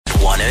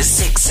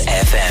106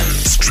 FM.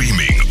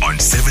 Streaming on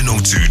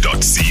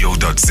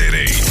 702.co.za,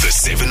 the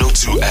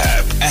 702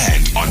 app,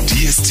 and on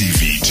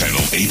DSTV channel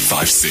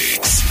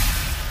 856.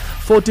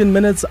 14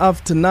 minutes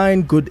after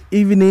 9, good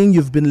evening.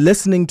 You've been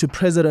listening to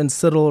President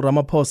Cyril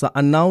Ramaphosa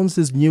announce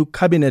his new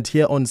cabinet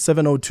here on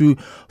 702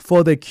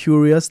 for the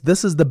curious.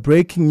 This is the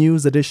breaking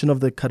news edition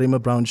of the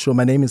Karima Brown Show.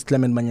 My name is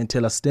Clement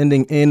Manyantela,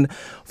 standing in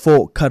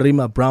for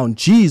Karima Brown.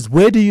 Geez,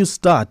 where do you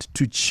start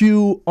to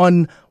chew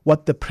on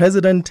what the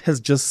president has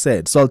just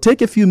said? So I'll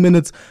take a few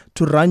minutes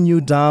to run you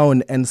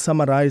down and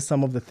summarize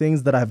some of the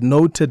things that I've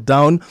noted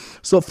down.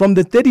 So from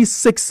the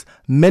 36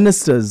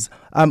 ministers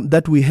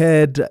that we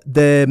had,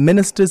 the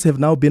ministers have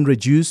now been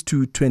reduced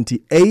to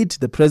 28.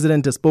 The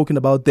president has spoken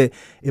about the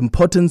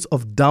importance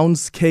of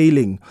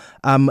downscaling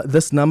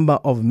this number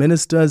of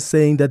ministers,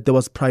 saying that there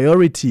was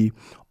priority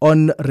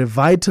on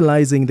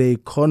revitalizing the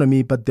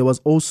economy, but there was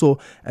also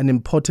an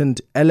important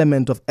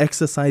element of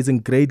exercising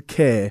great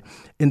care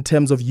in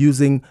terms of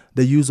the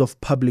use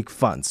of public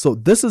funds. So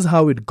this is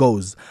how it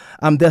goes.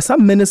 There are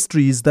some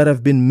ministries that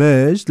have been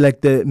merged, like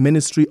the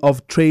Ministry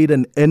of Trade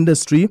and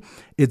Industry.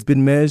 It's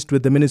been merged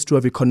with the Ministry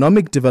of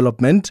Economic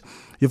Development.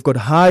 You've got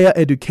Higher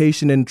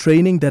Education and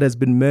Training that has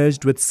been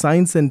merged with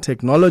Science and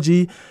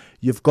Technology.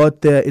 You've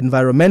got the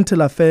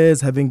Environmental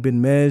Affairs having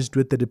been merged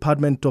with the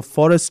Department of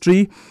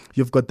Forestry.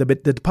 You've got the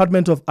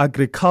Department of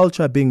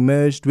Agriculture being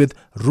merged with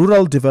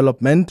Rural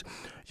Development.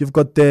 You've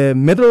got the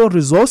Mineral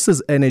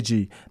Resources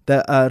Energy,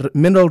 the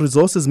Mineral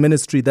Resources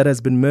Ministry that has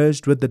been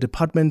merged with the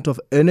Department of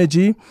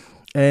Energy.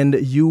 And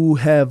you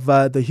have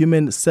the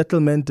Human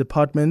Settlement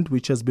Department,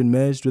 which has been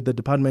merged with the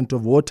Department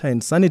of Water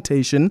and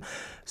Sanitation.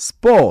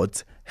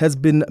 Sport has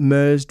been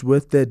merged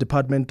with the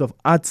Department of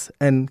Arts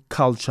and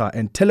Culture,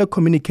 and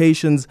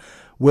telecommunications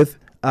with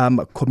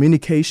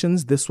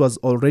communications. This was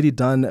already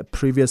done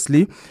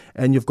previously.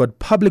 And you've got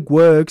Public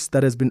Works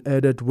that has been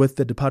added with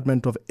the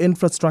Department of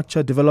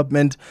Infrastructure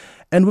Development.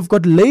 And we've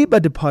got Labour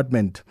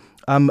Department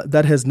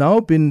that has now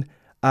been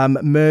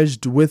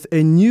merged with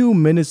a new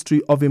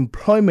Ministry of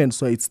Employment.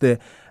 So it's the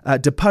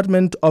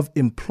Department of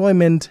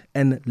Employment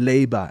and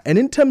Labour. And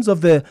in terms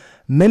of the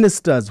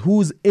ministers,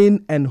 who's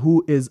in and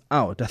who is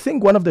out, I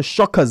think one of the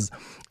shockers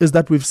is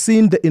that we've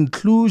seen the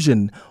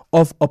inclusion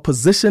of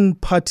opposition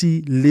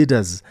party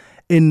leaders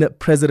in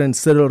President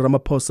Cyril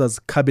Ramaphosa's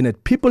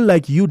cabinet. People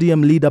like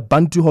UDM leader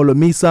Bantu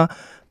Holomisa,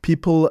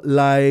 people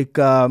like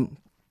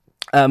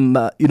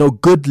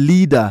good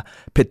leader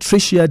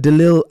Patricia de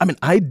Lille. I mean,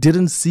 I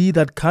didn't see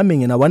that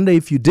coming, and I wonder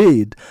if you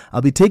did.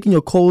 I'll be taking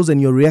your calls and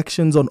your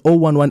reactions on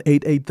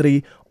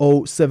 011-883-0702.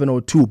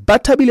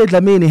 Batabile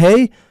Dlamini,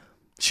 hey,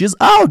 she's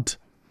out.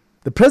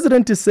 The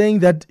president is saying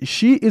that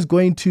she is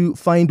going to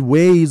find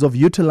ways of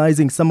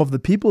utilizing some of the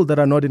people that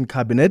are not in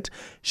cabinet.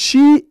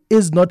 She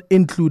is not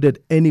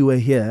included anywhere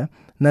here.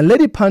 Now,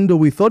 Lady Pando,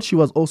 we thought she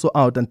was also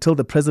out until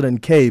the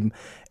president came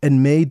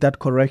and made that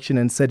correction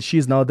and said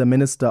she's now the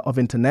Minister of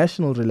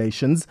International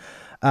Relations.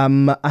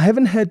 I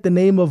haven't heard the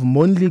name of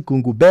Monli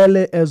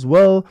Gungubele as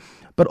well,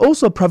 but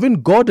also Pravin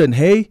Gordhan.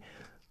 Hey,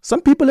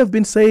 some people have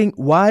been saying,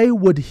 why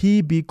would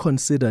he be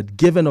considered,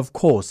 given, of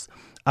course,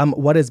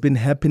 what has been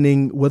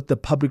happening with the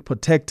public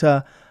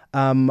protector,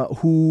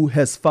 who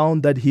has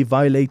found that he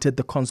violated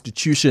the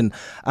Constitution.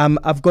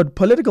 I've got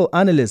political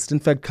analyst, in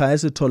fact,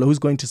 Kaese Tola, who's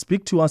going to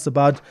speak to us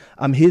about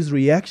his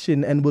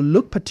reaction, and we'll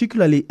look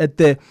particularly at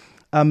the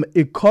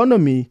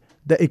economy,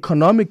 the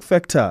economic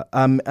factor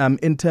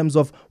in terms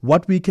of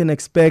what we can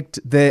expect,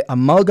 the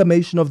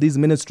amalgamation of these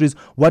ministries,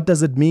 what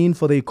does it mean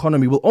for the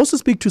economy. We'll also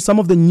speak to some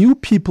of the new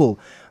people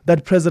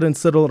that President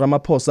Cyril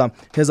Ramaphosa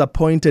has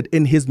appointed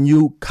in his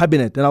new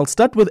cabinet. And I'll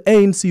start with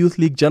ANC Youth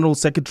League General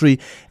Secretary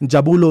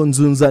Njabulo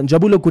Nzunza.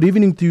 Njabulo, good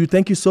evening to you.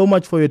 Thank you so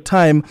much for your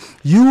time.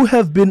 You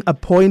have been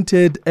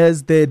appointed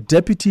as the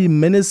Deputy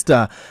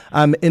Minister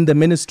in the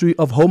Ministry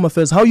of Home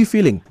Affairs. How are you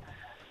feeling?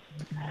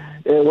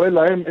 Well,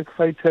 I am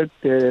excited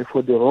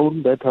for the role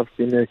that has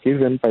been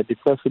given by the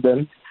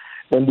President.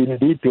 And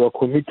indeed, we are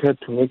committed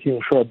to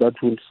making sure that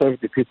we'll serve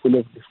the people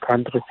of this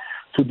country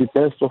to the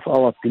best of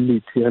our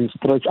ability and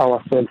stretch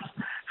ourselves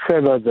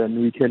further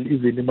than we can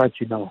even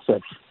imagine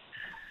ourselves.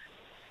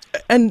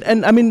 And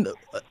I mean,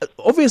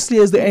 obviously,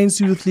 as the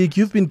ANC Youth League,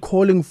 you've been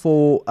calling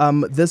for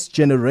this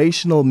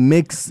generational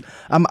mix.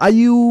 Are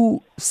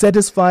you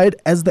satisfied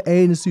as the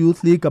ANC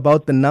Youth League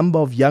about the number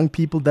of young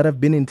people that have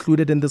been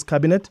included in this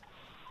cabinet?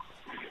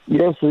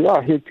 Yes, we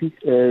are happy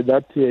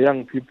that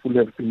young people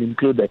have been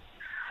included.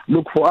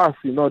 Look, for us,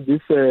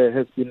 this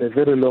has been a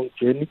very long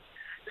journey,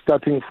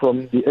 starting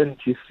from the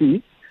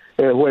NGC,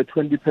 where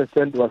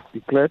 20% was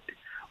declared.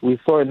 We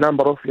saw a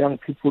number of young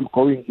people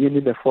going in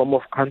the form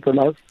of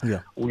councillors. Yeah.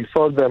 We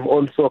saw them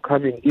also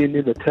coming in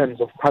the terms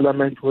of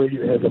parliament, where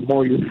you have a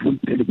more youthful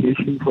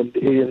delegation from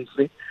the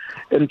ANC.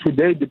 And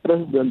today, the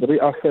president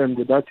reaffirmed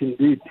that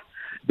indeed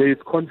there is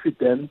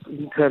confidence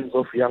in terms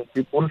of young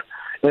people.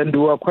 And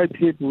we are quite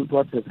happy with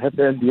what has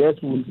happened. Yes,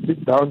 we will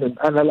sit down and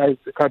analyze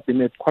the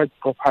cabinet quite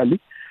properly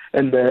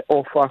and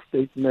offer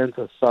statements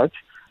as such.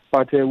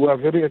 But we are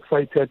very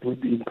excited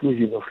with the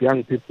inclusion of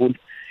young people.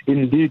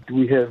 Indeed,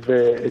 we have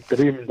a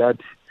dream that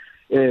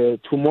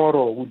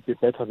tomorrow will be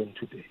better than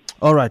today.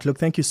 All right. Look,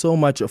 thank you so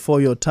much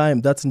for your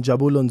time. That's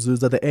Njabulo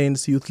Nzuza, the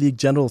ANC Youth League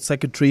General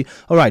Secretary.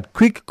 All right.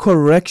 Quick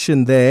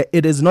correction there.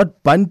 It is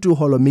not Bantu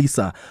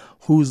Holomisa,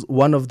 who's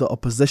one of the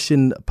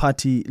opposition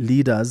party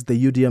leaders, the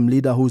UDM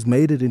leader who's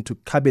made it into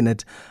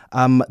cabinet.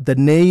 The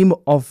name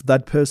of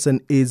that person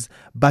is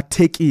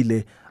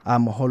Batekile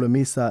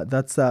Holomisa.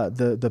 That's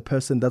the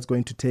person that's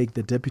going to take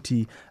the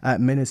deputy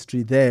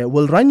ministry there.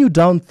 We'll run you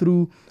down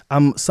through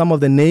some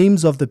of the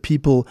names of the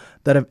people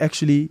that have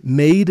actually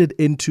made it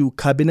into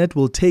cabinet.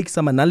 We'll take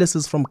some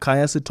analysis from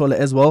Kaya Sithole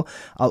as well.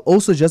 I'll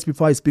also, just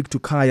before I speak to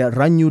Kaya,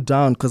 run you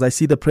down, because I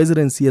see the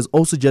presidency has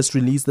also just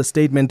released the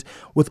statement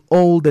with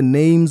all the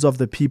names of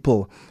the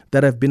people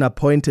that have been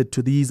appointed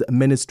to these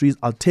ministries.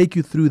 I'll take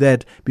you through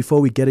that before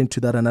we get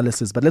into that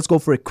analysis. But let's go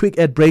for a quick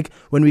ad break.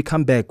 When we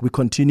come back, we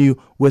continue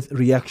with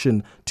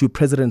reaction to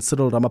President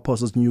Cyril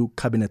Ramaphosa's new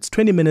cabinet.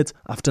 20 minutes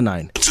after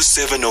 9. To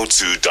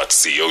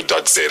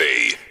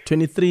 702.co.za.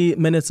 23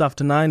 minutes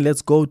after 9,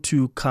 let's go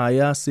to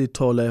Kaya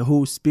Sithole,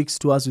 who speaks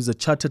to us, who's a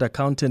chartered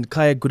accountant.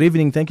 Kaya, good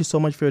evening. Thank you so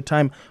much for your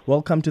time.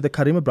 Welcome to the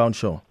Karima Brown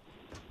Show.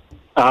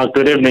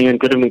 Good evening, and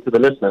good evening to the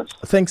listeners.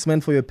 Thanks,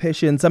 man, for your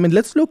patience. I mean,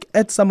 let's look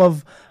at some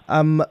of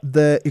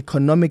the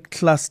economic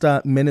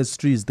cluster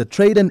ministries, the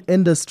trade and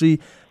industry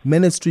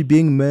ministry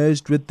being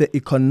merged with the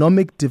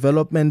economic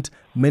development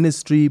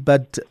ministry,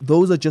 but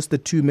those are just the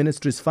two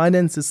ministries.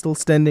 Finance is still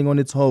standing on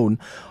its own.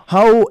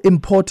 How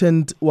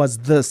important was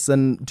this,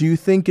 and do you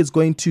think it's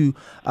going to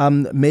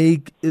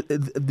make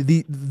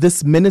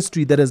this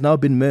ministry that has now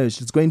been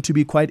merged, it's going to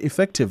be quite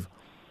effective?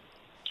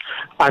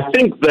 I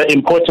think the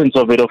importance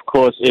of it, of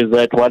course, is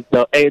that what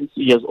the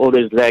ANC has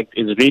always lacked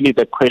is really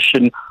the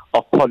question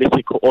of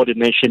policy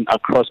coordination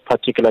across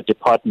particular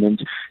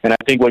departments. And I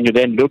think when you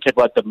then look at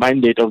what the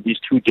mandate of these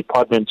two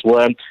departments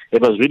were,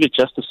 it was really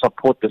just to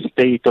support the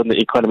state on the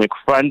economic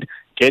front,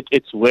 get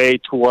its way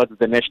towards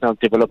the national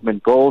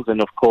development goals,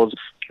 and of course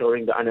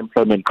curing the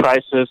unemployment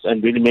crisis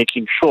and really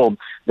making sure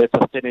that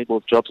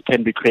sustainable jobs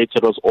can be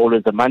created was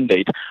always the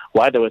mandate.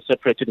 Why they were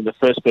separated in the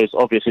first place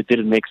obviously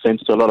didn't make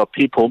sense to a lot of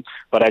people,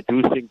 but I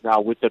do think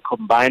now with the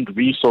combined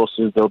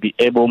resources they'll be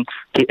able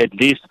to at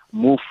least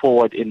move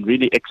forward in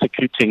really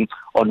executing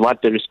on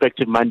what the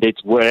respective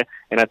mandates were.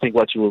 And I think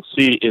what you will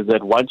see is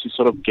that once you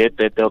sort of get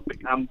that, they'll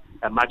become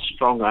a much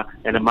stronger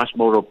and a much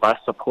more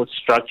robust support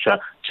structure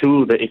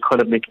to the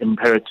economic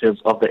imperatives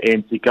of the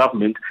ANC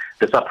government.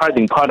 The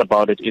surprising part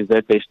about it is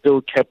that they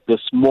still kept the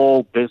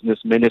small business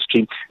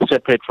ministry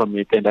separate from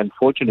it. And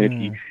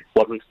unfortunately,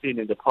 what we've seen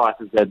in the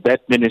past is that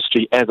that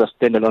ministry as a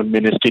standalone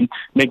ministry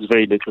makes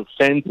very little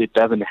sense. It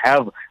doesn't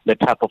have the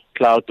type of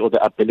clout or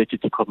the ability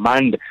to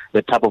command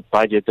the type of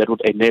budget that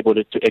would enable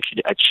it to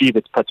actually achieve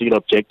its particular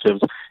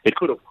objectives. It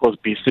could, of course,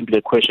 be simply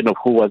a question of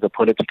who was the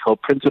political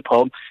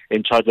principal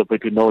in charge of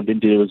it. We know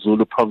Lindiwe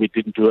Zulu probably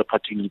didn't do a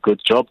particularly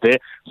good job there.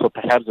 So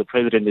perhaps the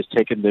president has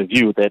taken the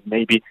view that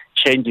maybe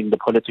changing the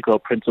political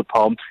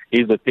principle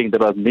is the thing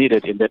that was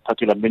needed in that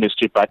particular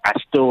ministry. But I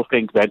still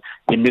think that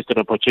he missed an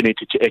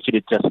opportunity to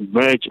actually just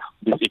merge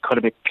this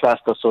economic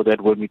cluster so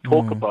that when we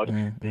talk about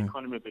the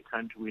economy of the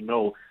country, we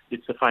know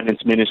it's the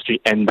finance ministry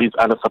and these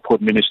other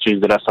support ministries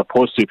that are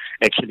supposed to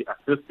actually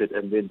assist it.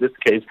 And in this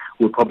case,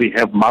 we'll probably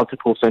have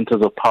multiple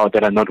centers of power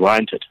that are not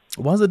warranted.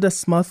 Was it a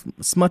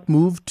smart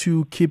move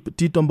to keep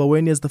Tito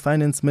Mboweni as the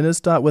finance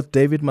minister with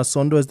David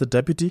Masondo as the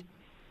deputy?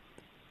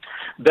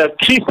 The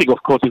key thing,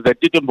 of course, is that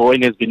Tito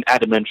Mboweni has been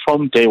adamant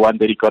from day one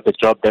that he got the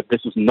job, that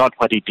this is not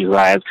what he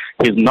desires.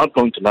 He's not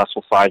going to last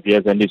for 5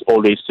 years, and he's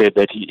always said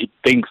that he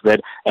thinks that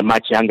a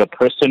much younger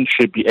person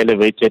should be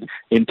elevated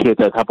into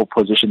the type of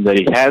position that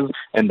he has,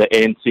 and the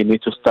ANC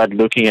needs to start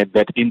looking at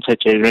that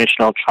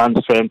intergenerational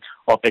transfer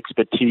of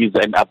expertise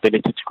and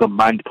ability to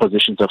command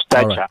positions of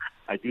stature. Right.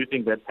 I do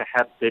think that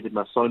perhaps David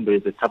Masondo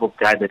is the type of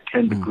guy that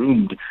can be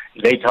groomed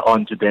later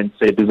on to then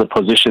say there's a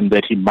position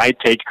that he might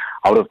take.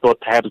 I would have thought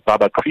perhaps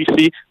Baba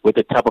Creasy, with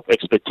the type of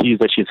expertise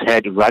that she's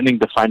had running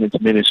the finance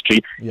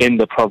ministry in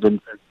the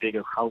province as big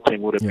as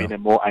Gauteng, would have been a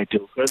more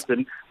ideal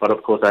person. But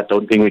of course, I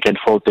don't think we can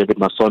fault David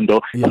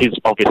Masondo. He's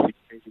obviously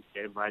played his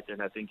game right,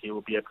 and I think he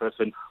will be a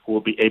person who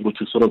will be able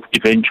to sort of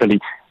eventually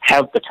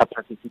have the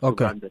capacity to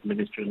run that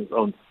ministry on his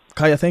own.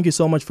 Kaya, thank you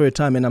so much for your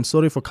time, and I'm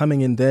sorry for coming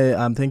in there.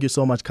 Thank you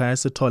so much, Kaya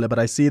Sithole. But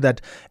I see that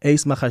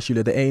Ace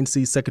Magashule, the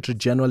ANC Secretary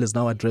General, is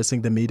now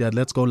addressing the media.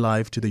 Let's go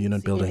live to the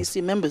Union building.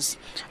 ANC members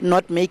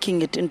not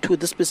making it into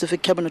the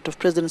specific cabinet of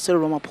President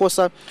Cyril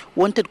Ramaphosa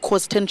won't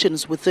cause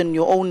tensions within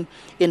your own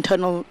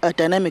internal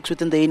dynamics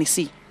within the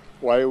ANC?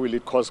 Why will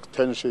it cause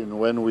tension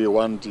when we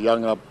want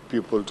younger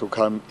people to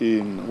come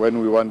in,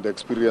 when we want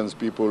experienced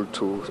people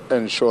to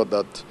ensure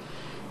that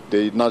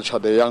they nurture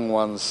the young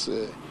ones?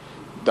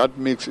 That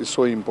mix is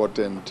so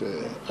important,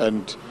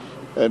 and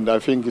I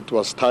think it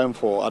was time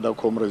for other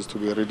comrades to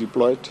be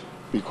redeployed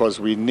because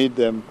we need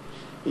them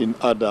in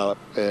other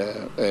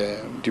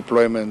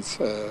deployments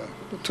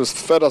to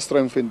further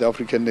strengthen the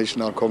African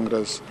National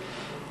Congress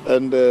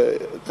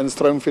and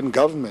strengthen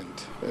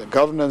government.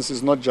 Governance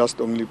is not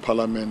just only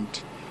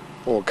parliament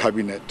or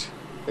cabinet.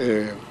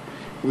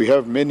 We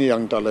have many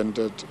young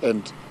talented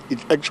and it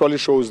actually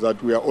shows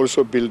that we are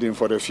also building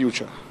for the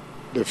future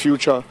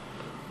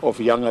of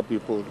younger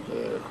people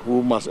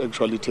who must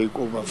actually take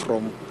over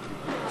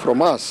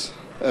from us.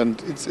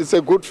 And it's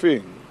a good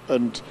thing.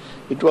 And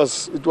it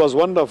was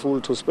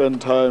wonderful to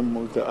spend time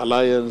with the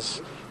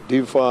Alliance,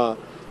 DIFA,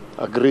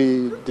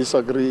 agree,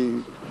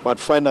 disagree, but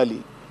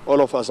finally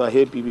all of us are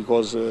happy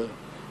because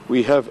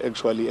we have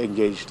actually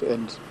engaged.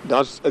 And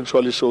that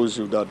actually shows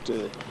you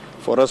that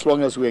for as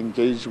long as we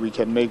engage, we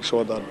can make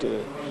sure that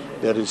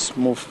there is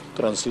smooth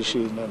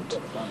transition, and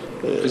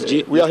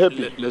SG, we are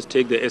happy. Let's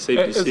take the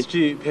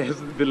SABC.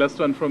 SG, the last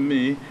one from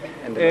me.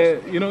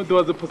 There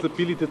was a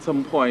possibility at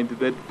some point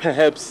that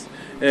perhaps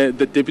the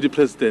deputy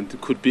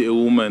president could be a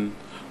woman,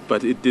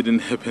 but it didn't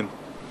happen.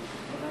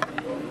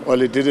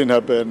 Well, it didn't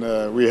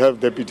happen. We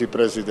have deputy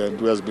president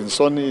who has been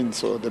sworn in,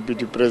 so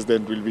deputy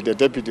president will be the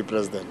deputy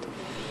president.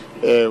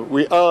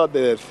 We are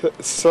the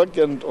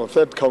second or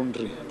third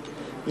country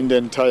in the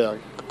entire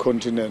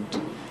continent,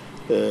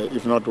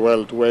 if not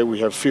world, where we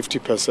have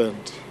 50%.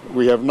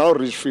 We have now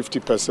reached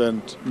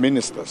 50%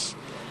 ministers,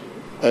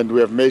 and we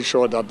have made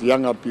sure that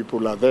younger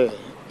people are there.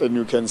 And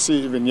you can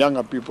see even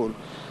younger people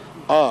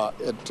are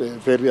at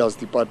various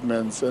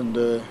departments,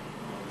 and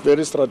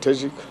very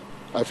strategic.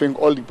 I think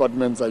all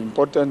departments are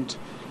important,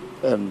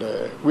 and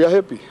we are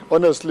happy.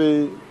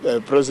 Honestly,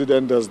 the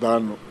president has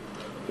done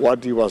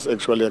what he was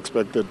actually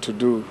expected to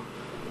do.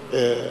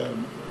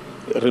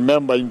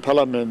 Remember, in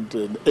Parliament,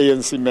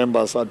 ANC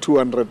members are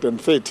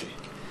 230.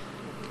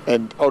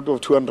 And out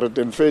of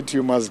 230,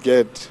 you must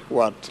get,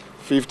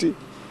 50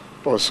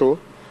 or so?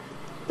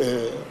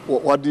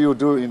 What do you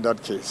do in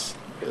that case?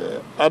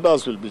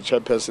 Others will be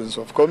chairpersons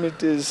of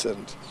committees,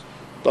 and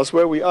that's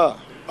where we are.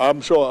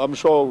 I'm sure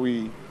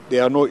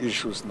there are no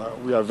issues now.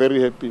 We are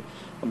very happy.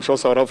 I'm sure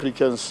South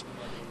Africans,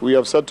 we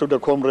have said to the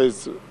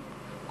comrades,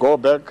 go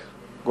back,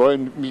 go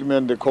and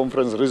implement the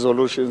conference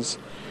resolutions.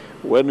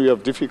 When we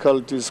have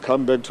difficulties,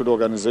 come back to the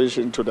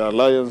organization, to the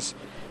alliance.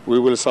 We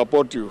will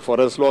support you for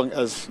as long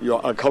as you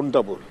are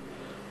accountable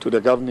to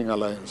the governing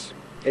alliance.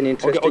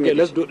 Okay,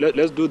 let's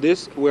do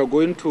this. We are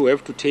going to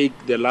have to take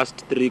the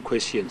last three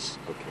questions.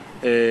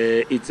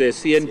 Okay. It's a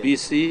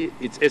CNBC,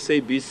 it's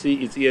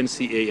SABC, it's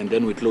ENCA, and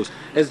then we close.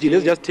 SG,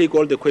 let's just take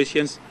all the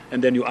questions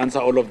and then you answer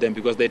all of them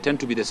because they tend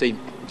to be the same.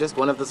 Just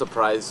one of the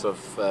surprises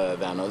of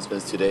the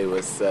announcements today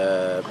was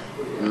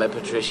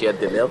Patricia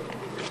de Lille.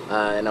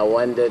 And I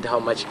wondered how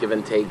much give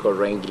and take or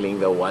wrangling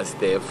there was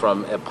there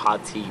from a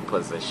party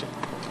position.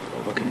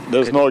 Okay.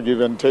 There's no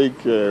give and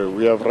take.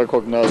 We have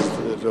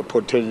recognized the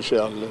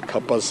potential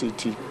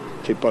capacity,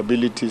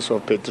 capabilities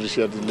of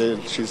Patricia de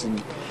Lille.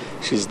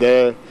 She's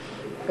there,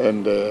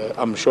 and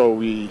I'm sure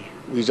we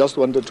just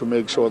wanted to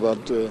make sure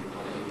that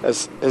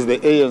as the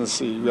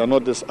ANC, we are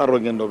not this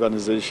arrogant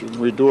organization.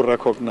 We do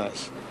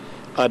recognize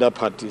other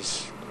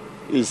parties.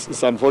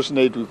 It's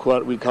unfortunate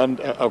we can't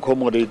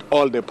accommodate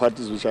all the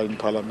parties which are in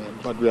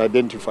Parliament, but we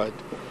identified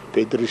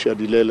Patricia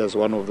de Lille as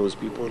one of those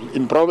people.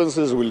 In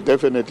provinces, we'll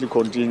definitely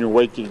continue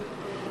working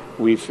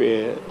with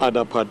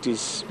other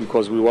parties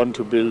because we want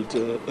to build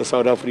a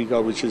South Africa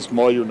which is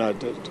more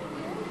united.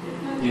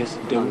 Yes,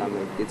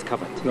 it's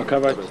covered. You're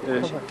covered.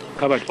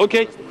 Covered.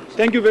 Okay,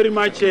 thank you very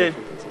much.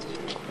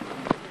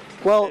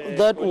 Well,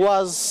 that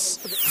was...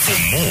 For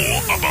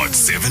more about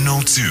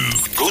 702,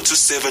 go to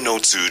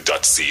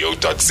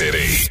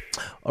 702.co.za.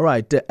 All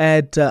right,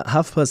 at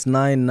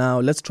 9:30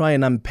 now, let's try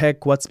and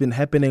unpack what's been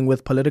happening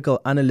with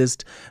political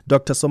analyst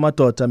Dr.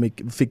 Somatota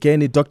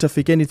Fikeni. Dr.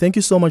 Fikeni, thank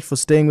you so much for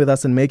staying with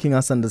us and making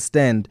us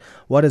understand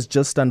what has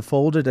just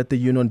unfolded at the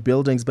Union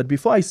buildings. But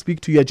before I speak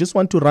to you, I just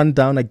want to run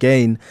down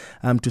again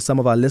to some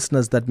of our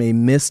listeners that may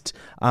missed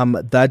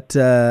that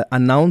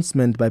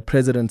announcement by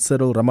President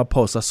Cyril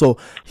Ramaphosa. So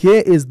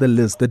here is the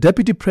list. The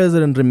Deputy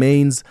President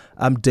remains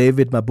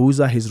David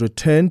Mabuza. He's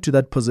returned to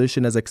that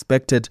position as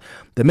expected.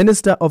 The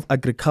Minister of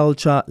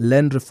Agriculture,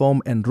 Land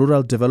Reform and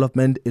Rural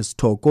Development is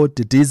Thoko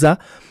Didiza.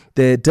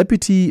 The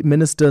deputy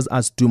ministers are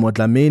Dumo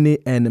Dlamini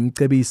and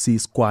Mcebisi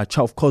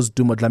Skwacha. Of course,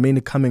 Dumo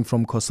Dlamini coming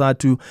from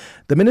Kosatu.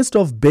 The Minister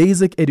of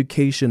Basic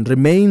Education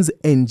remains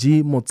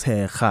NG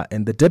Motshekga,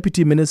 and the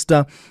deputy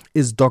minister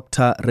is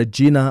Dr.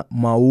 Regina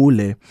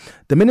Maule.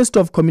 The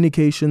Minister of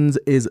Communications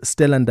is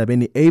Stella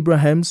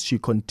Ndabeni-Abrahams. She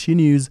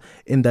continues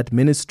in that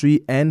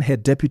ministry, and her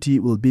deputy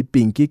will be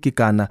Pinky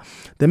Kikana.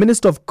 The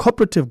Minister of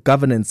Cooperative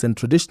Governance and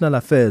Traditional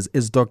Affairs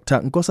is Dr.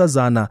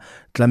 Nkosazana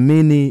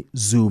Dlamini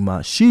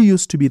Zuma. She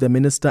used to be the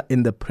minister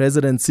in the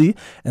presidency,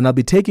 and I'll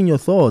be taking your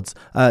thoughts,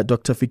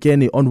 Dr.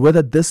 Fikeni, on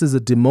whether this is a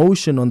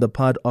demotion on the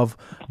part of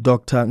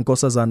Dr.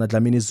 Nkosazana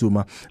Dlamini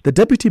Zuma. The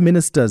deputy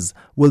ministers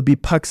will be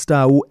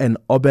Pakstau and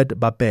Obed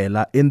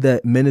Bapela in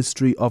the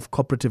Ministry of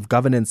Cooperative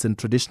Governance and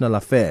Traditional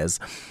Affairs.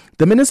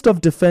 The Minister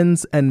of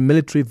Defense and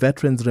Military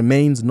Veterans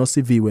remains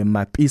Nosiviwe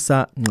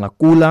Mapisa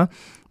Ngakula.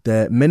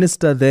 The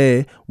minister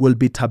there will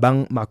be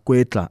Thabang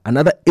Makwetla.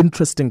 Another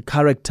interesting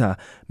character,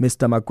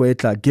 Mr.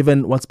 Makwetla,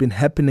 given what's been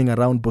happening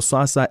around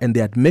Bosasa and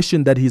the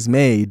admission that he's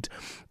made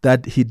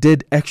that he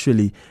did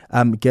actually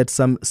get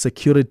some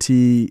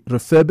security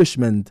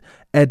refurbishment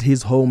at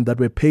his home that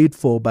were paid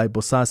for by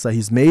Bosasa.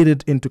 He's made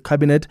it into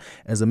cabinet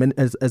as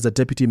a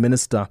deputy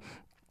minister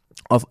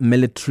of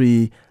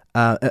military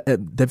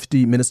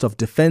Deputy Minister of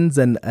Defense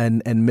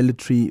and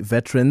Military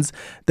Veterans.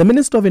 The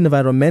Minister of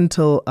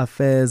Environmental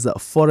Affairs,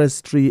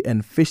 Forestry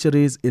and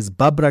Fisheries is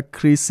Barbara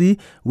Creasy.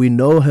 We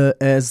know her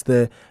as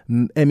the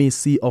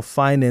MEC of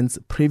Finance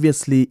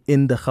previously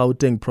in the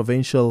Gauteng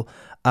Provincial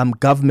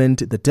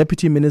government. The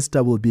Deputy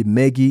Minister will be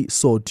Maggie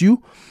Sotu.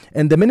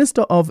 And the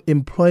Minister of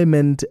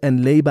Employment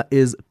and Labour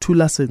is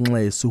Tula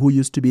Senglesu, who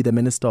used to be the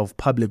Minister of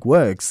Public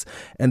Works.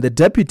 And the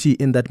Deputy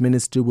in that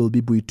ministry will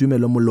be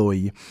Buitumelo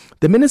Moloi.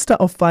 The Minister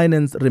of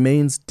Finance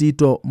remains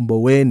Tito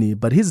Mboweni,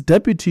 but his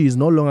deputy is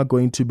no longer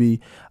going to be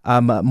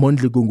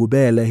Mondli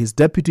Gungubele. His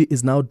deputy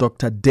is now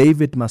Dr.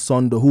 David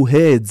Masondo, who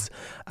heads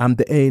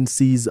the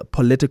ANC's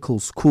political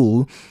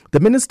school. The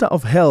Minister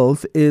of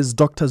Health is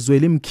Dr.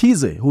 Zweli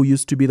Mkhize, who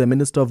used to be the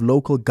Minister of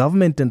Local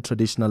Government and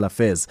Traditional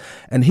Affairs.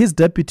 And his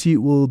deputy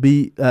will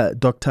be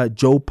Dr.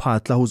 Joe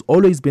Patla, who's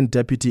always been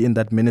deputy in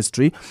that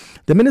ministry.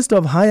 The Minister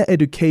of Higher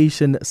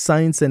Education,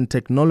 Science and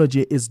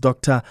Technology is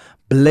Dr.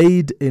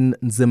 Blade in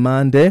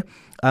Nzimande.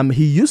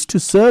 He used to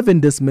serve in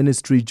this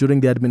ministry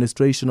during the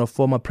administration of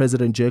former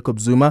President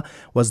Jacob Zuma,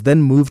 was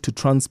then moved to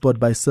transport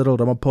by Cyril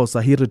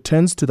Ramaphosa. He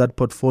returns to that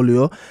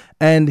portfolio,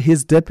 and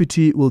his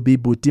deputy will be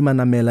Butima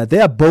Namela.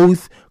 They are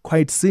both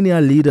quite senior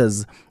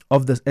leaders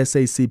of the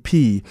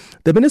SACP.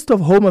 The Minister of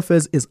Home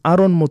Affairs is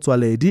Aaron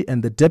Motsoaledi,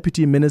 and the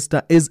Deputy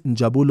Minister is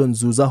Njabulo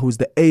Nzuza, who is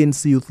the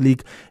ANC Youth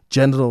League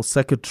General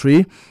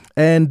Secretary.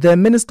 And the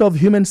Minister of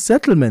Human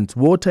Settlement,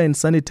 Water and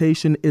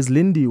Sanitation is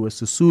Lindy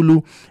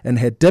Wesusulu, and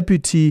her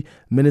Deputy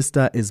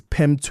Minister is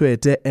Pem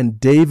Twete and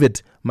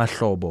David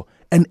Mahlobo.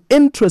 An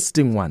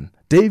interesting one,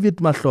 David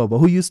Mahlobo,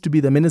 who used to be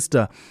the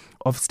Minister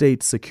of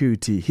State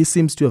Security. He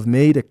seems to have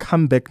made a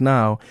comeback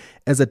now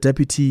as a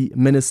Deputy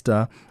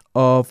Minister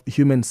of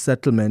Human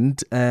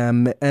Settlement.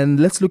 And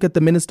let's look at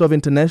the Minister of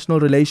International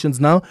Relations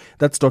now.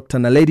 That's Dr.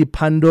 Naledi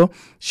Pandor.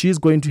 She's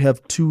going to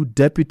have two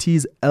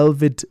deputies,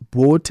 Elvid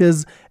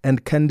Botez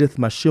and Kandith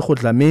Mashiko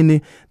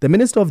Dlamini. The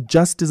Minister of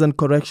Justice and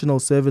Correctional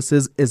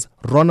Services is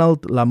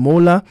Ronald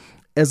Lamola,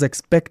 as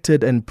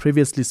expected and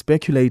previously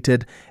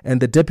speculated,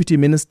 and the deputy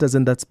ministers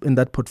in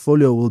that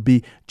portfolio will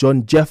be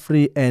John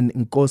Jeffrey and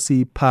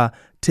Nkosi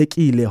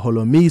Tekile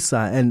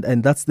Holomisa,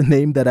 and that's the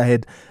name that I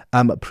had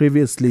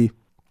previously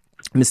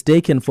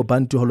mistaken for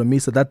Bantu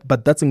Holomisa,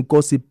 but that's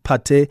Nkosi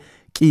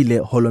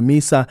Kile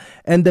Holomisa.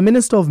 And the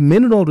Minister of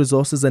Mineral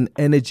Resources and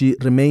Energy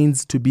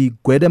remains to be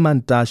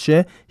Gwedeman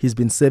Dashe. He's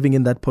been serving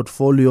in that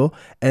portfolio.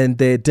 And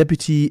the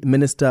Deputy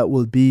Minister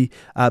will be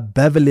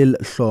Bevelil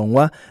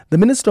Hlongwa. The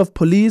Minister of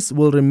Police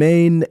will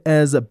remain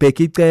as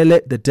Beki Kele.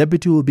 The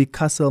Deputy will be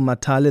Kassel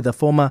Matale, the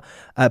former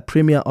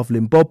Premier of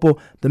Limpopo.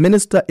 The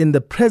Minister in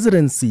the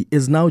Presidency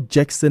is now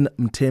Jackson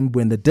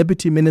Mthembu, and the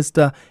Deputy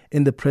Minister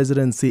in the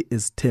Presidency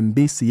is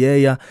Thembi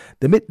Sieya.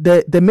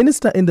 The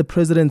Minister in the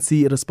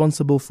Presidency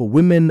responsible for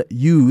women,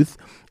 youth,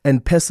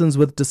 and persons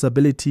with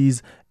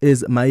disabilities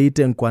is Maite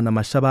Nkwana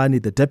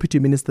Mashabani. The Deputy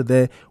Minister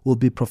there will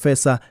be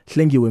Professor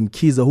Hlengiwe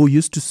Mkhize, who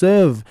used to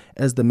serve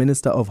as the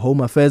Minister of Home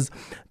Affairs.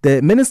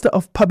 The Minister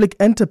of Public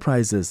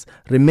Enterprises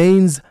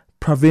remains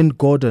Pravin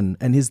Gordon,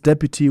 and his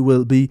deputy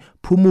will be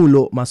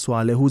Pumulo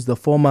Maswale, who's the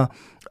former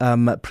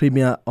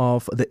Premier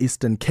of the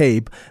Eastern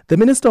Cape. The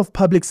Minister of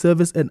Public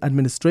Service and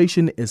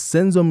Administration is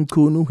Senzo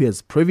Mkhunu, who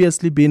has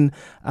previously been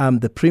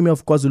the Premier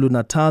of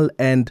KwaZulu-Natal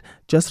and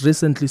just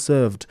recently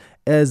served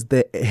as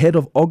the head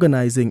of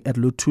organizing at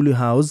Luthuli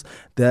House.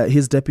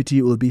 His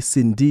deputy will be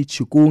Cindy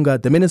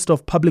Chukunga. The Minister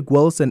of Public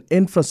Works and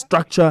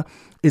Infrastructure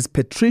is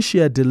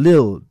Patricia de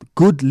Lille,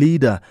 good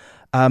leader.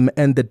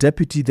 And the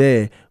deputy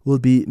there will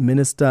be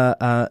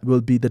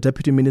the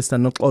Deputy Minister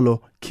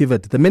Nokolo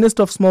Kivet. The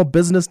Minister of Small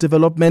Business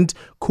Development,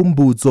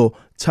 Kumbuzo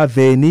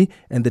Chaveni,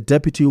 and the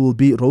deputy will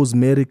be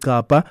Rosemary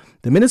Kapa.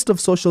 The Minister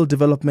of Social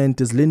Development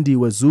is Lindy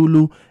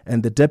Wezulu,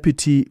 and the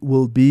deputy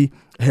will be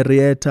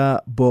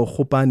Henrietta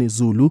Bohopani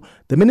Zulu.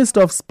 The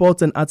Minister of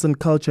Sports and Arts and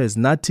Culture is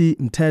Nati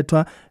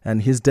Mtetwa,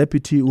 and his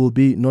deputy will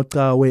be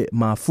Notawe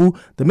Mafu.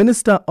 The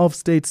Minister of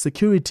State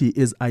Security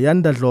is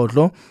Ayanda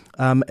Dlodlo,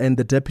 and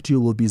the deputy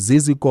will be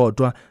Zizi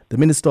Kodwa. The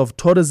Minister of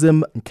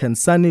Tourism,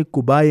 Kensani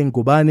Kubayi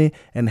Ngubane,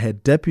 and her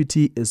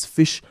deputy is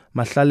Fish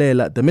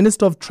Mahlalela. The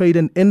Minister of Trade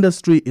and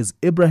Industry is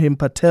Ibrahim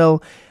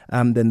Patel.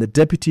 Then the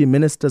deputy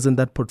ministers in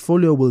that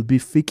portfolio will be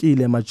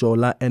Fikile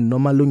Majola and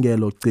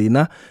Nomalungelo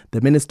Gcina.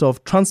 The Minister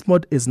of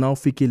Transport is now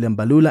Fikile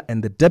Mbalula,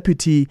 and the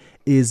deputy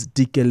is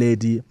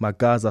Dikeledi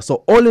Magaza.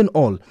 So all in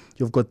all,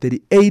 you've got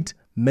 28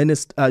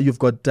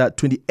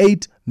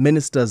 28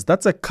 ministers.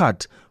 That's a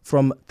cut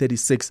from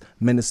 36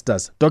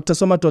 ministers. Dr.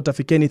 Somatota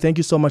Fikeni, thank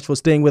you so much for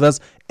staying with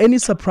us. Any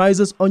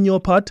surprises on your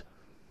part?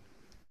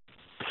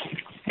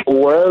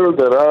 Well,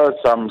 there are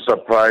some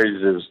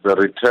surprises. The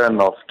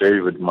return of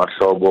David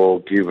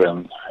Mahlobo,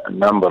 given a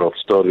number of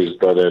stories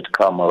that had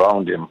come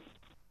around him,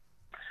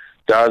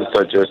 does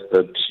suggest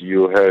that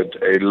you had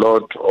a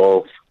lot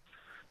of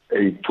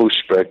a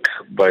pushback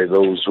by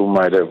those who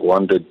might have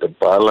wanted the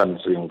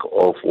balancing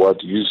of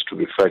what used to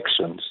be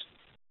factions.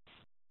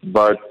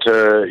 But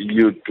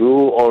you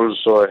do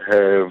also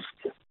have,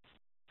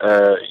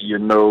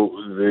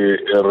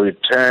 the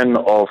return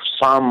of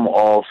some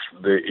of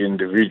the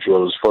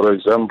individuals. For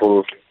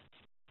example,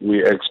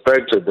 we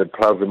expected that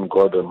Pravin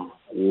Gordhan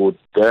would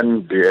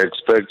then be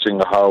expecting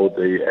how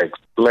they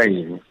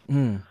explain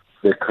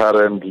the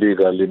current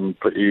legal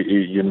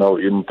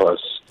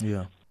impasse.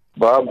 Yeah.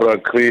 Barbara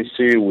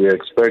Creasy, we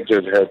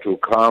expected her to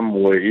come.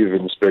 We're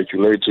even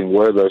speculating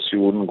whether she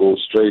wouldn't go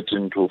straight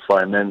into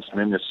finance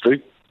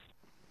ministry.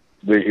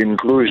 The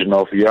inclusion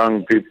of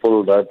young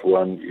people, that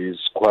one is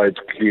quite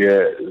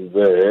clear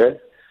there.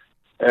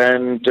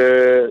 And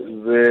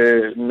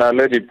the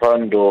Naledi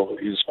Pandor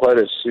is quite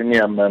a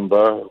senior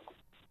member,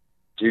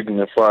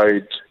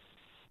 dignified,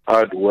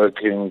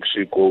 hardworking.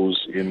 She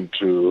goes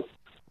into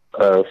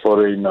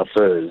foreign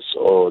affairs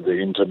or the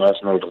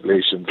international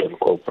relations and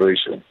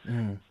cooperation.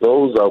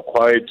 Those are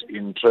quite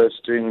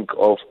interesting.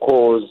 Of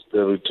course,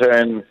 the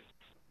return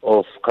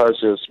of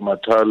Cassius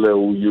Matale,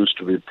 who used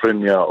to be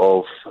Premier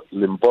of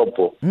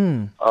Limpopo,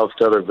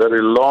 after a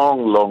very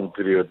long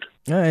period.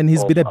 Yeah, and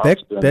he's been a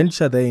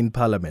backbencher there in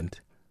Parliament.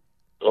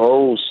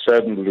 Oh,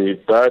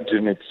 certainly, that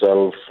in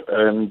itself.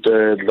 And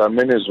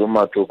Dlamini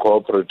Zuma to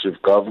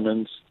cooperative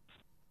governance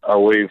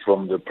away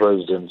from the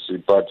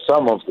presidency, but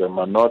some of them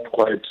are not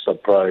quite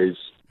surprised.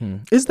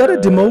 Is that a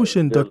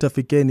demotion, Dr.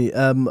 Fikeni,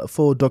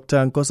 for Dr.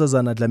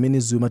 Nkosazana Dlamini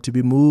Zuma to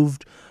be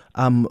moved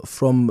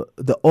from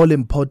the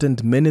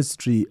all-important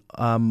ministry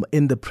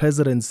in the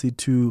presidency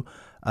to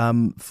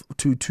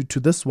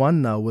this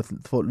one now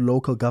for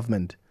local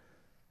government?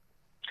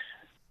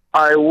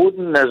 I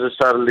wouldn't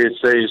necessarily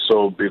say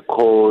so,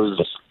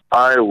 because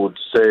I would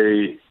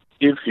say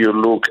if you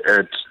look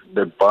at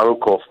the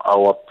bulk of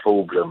our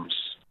programs,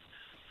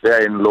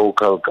 they're in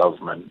local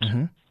government.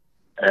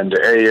 And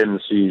the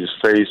ANC is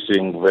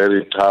facing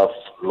very tough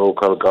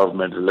local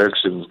government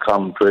elections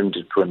come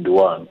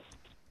 2021.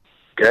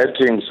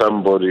 Getting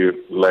somebody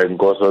like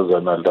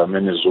Nkosazana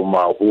Dlamini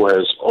Zuma, who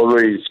has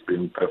always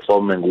been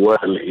performing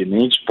well in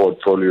each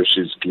portfolio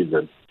she's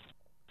given,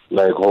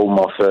 like Home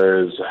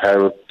Affairs,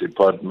 Health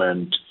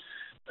Department,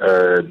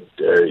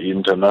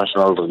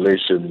 International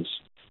Relations,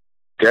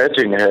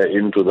 getting her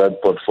into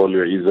that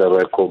portfolio is a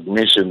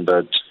recognition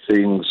that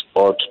things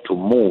ought to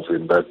move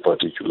in that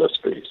particular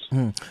space.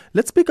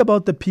 Let's speak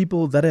about the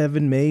people that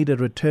haven't made a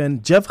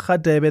return. Jeff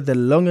Radebe, the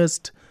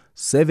longest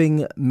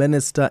serving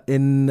minister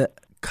in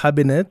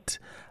cabinet,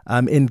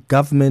 in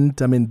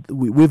government. I mean,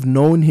 we've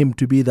known him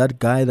to be that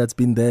guy that's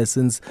been there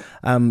since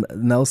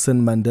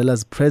Nelson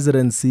Mandela's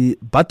presidency.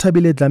 But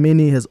Thabile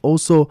Dlamini has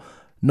also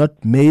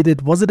not made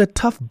it. Was it a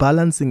tough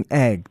balancing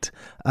act,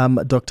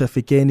 Dr.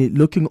 Fikeni,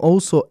 looking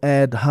also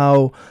at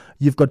how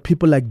you've got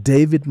people like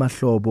David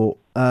Mahlobo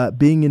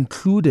being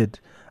included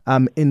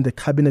in the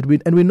cabinet,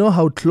 and we know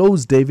how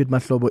close David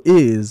Mahlobo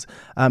is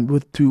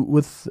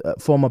with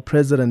former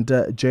President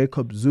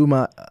Jacob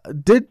Zuma.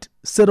 Did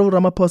Cyril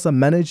Ramaphosa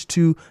manage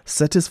to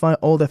satisfy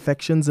all the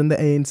factions in the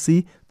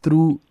ANC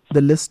through the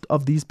list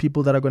of these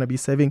people that are going to be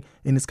serving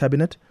in his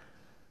cabinet?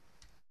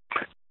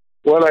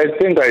 Well, I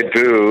think I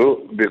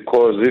do,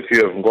 because if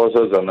you have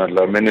Nkosazana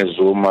Dlamini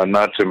Zuma,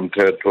 Nathi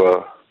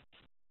Mthethwa,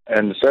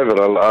 and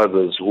several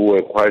others who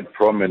were quite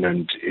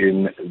prominent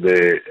in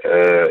the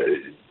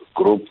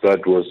group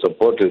that was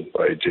supported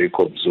by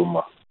Jacob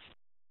Zuma,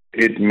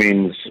 it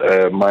means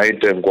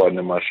Maite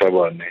Nkwane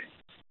Mashabane.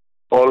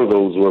 All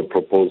those were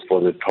proposed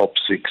for the top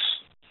six.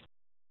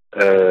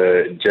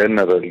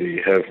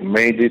 Generally have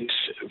made it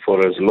for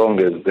as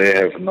long as they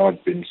have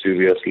not been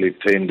seriously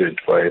tainted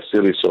by a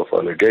series of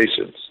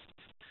allegations.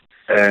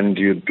 And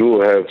you do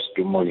have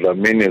Stumo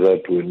Dlamini,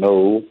 that we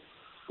know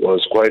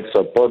was quite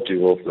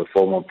supportive of the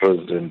former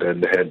president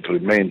and had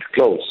remained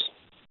close.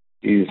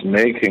 He's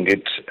making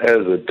it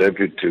as a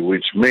deputy,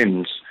 which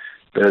means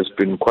there's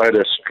been quite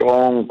a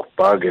strong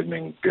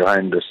bargaining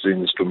behind the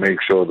scenes to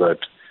make sure that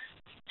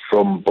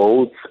from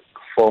both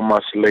former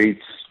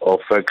slates or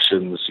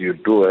factions, you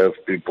do have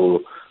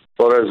people,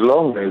 for as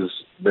long as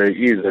there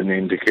is an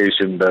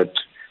indication that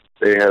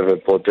they have a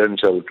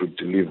potential to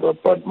deliver.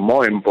 But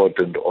more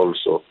important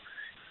also,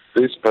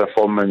 this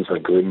performance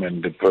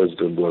agreement the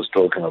president was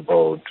talking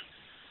about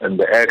and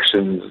the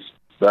actions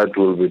that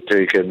will be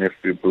taken if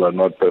people are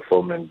not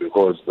performing,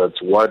 because that's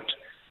what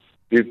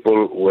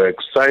people were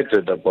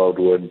excited about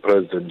when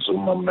President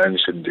Zuma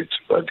mentioned it,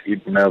 but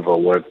it never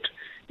worked.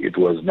 It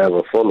was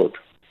never followed.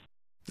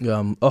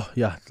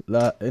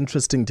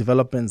 Interesting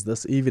developments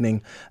this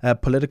evening.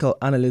 Political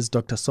analyst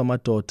Dr.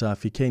 Somadota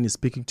Fikeni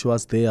speaking to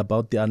us there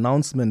about the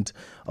announcement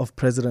of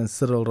President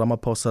Cyril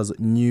Ramaphosa's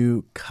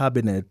new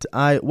cabinet.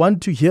 I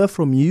want to hear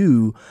from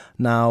you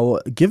now.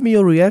 Give me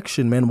your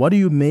reaction, man. What do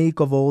you make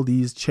of all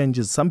these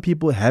changes? Some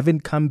people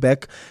haven't come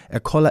back. A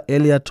caller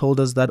earlier told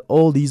us that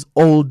all these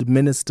old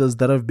ministers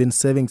that have been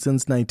serving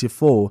since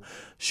 94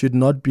 should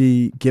not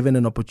be given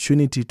an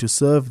opportunity to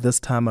serve this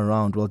time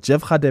around. Well,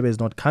 Jeff Radebe is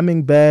not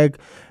coming back.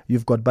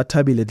 You've got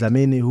Batabile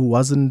Dlamini, who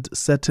wasn't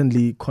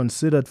certainly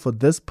considered for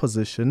this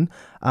position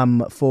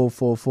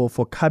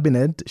for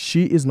cabinet.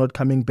 She is not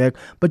coming back.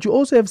 But you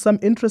also have some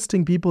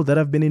interesting people that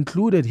have been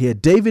included here.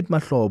 David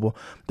Mahlobo,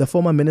 the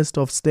former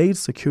Minister of State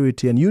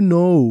Security, and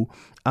that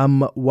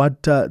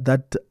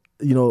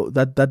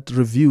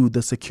review,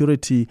 the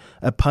security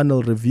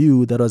panel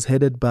review that was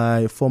headed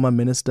by former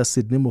Minister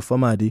Sidney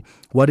Mufamadi,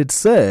 what it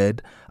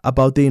said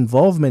about the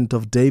involvement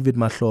of David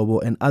Mahlobo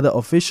and other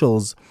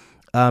officials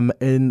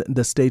in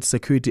the State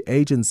Security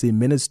Agency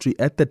ministry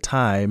at the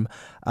time,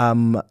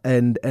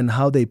 and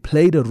how they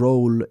played a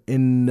role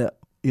in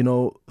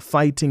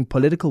fighting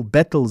political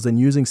battles and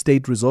using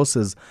state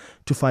resources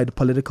to fight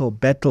political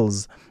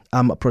battles,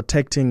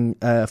 protecting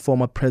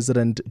former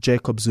President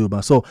Jacob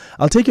Zuma. So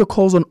I'll take your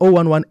calls on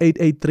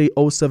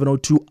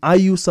 011-883-0702. Are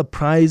you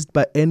surprised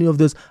by any of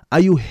this?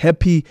 Are you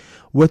happy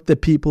with the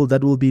people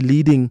that will be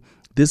leading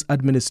this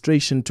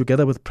administration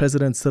together with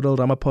President Cyril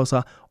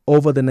Ramaphosa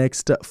over the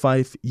next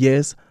 5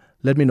 years?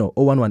 Let me know.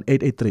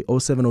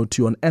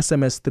 011-883-0702 on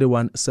SMS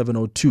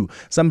 31702.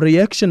 Some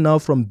reaction now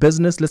from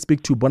business. Let's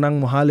speak to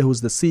Bonang Mohale,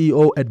 who's the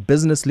CEO at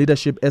Business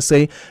Leadership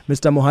SA.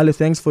 Mr. Mohale,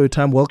 thanks for your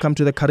time. Welcome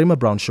to the Karima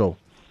Brown Show.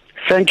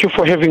 Thank you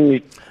for having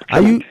me.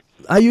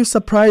 Are you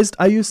surprised?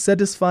 Are you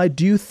satisfied?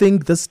 Do you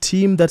think this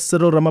team that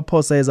Cyril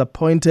Ramaphosa has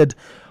appointed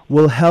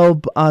will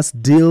help us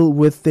deal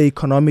with the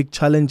economic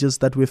challenges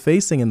that we're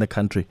facing in the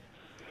country?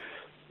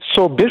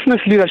 So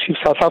Business Leadership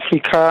South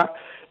Africa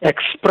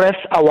express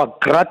our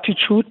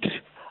gratitude,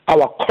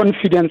 our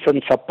confidence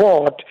and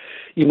support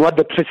in what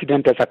the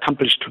President has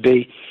accomplished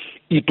today.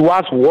 It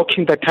was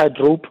walking the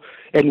tightrope,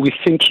 and we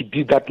think he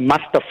did that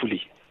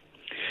masterfully.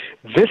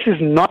 This is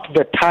not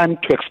the time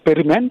to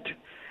experiment.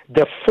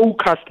 The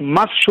focus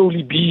must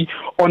surely be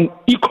on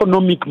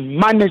economic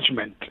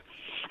management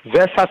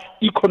versus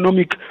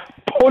economic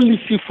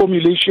policy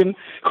formulation,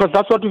 because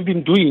that's what we've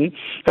been doing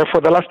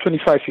for the last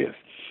 25 years.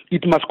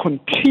 It must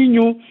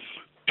continue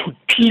to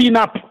clean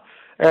up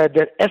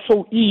the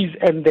SOEs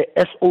and the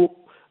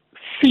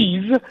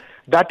SOCs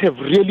that have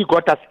really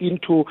got us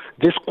into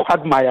this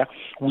quagmire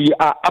we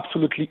are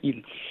absolutely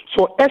in.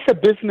 So as a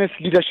business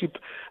leadership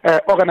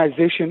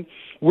organization,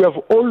 we have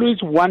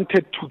always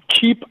wanted to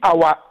keep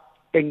our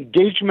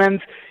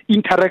engagements,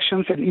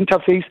 interactions, and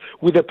interface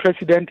with the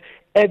President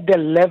at the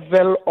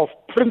level of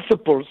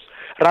principles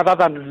rather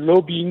than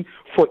lobbying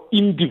for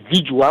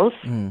individuals.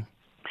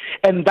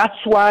 And that's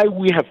why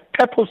we have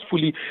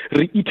purposefully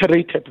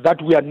reiterated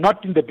that we are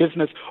not in the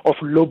business of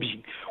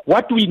lobbying.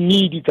 What we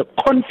need is a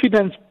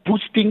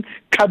confidence-boosting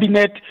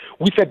cabinet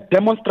with a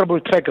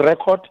demonstrable track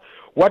record.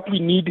 What we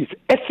need is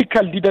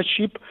ethical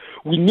leadership.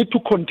 We need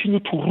to continue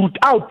to root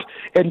out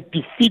and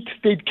defeat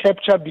state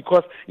capture,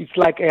 because it's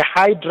like a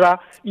hydra.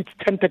 Its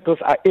tentacles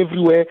are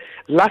everywhere.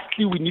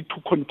 Lastly, we need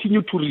to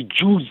continue to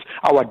reduce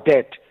our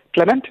debt.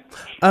 Clement?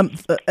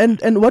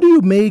 And what do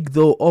you make,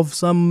 though, of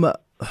some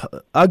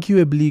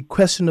arguably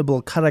questionable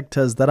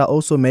characters that are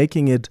also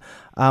making it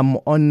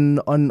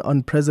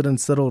on President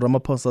Cyril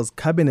Ramaphosa's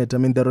cabinet? I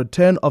mean, the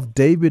return of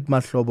David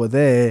Mahlobo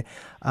there,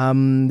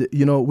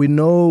 we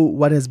know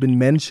what has been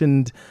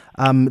mentioned,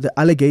 the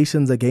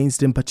allegations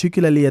against him,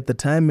 particularly at the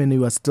time when he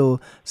was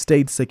still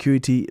State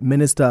Security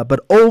Minister. But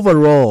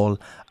overall,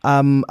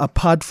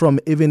 apart from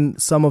even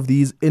some of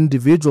these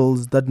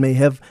individuals that may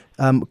have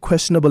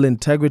questionable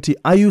integrity,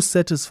 are you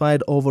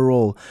satisfied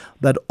overall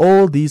that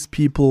all these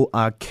people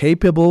are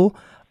capable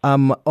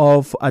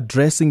of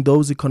addressing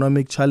those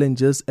economic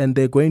challenges, and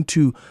they're going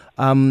to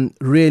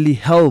really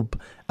help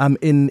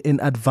in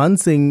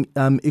advancing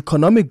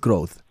economic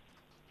growth?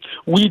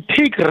 We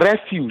take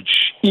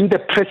refuge in the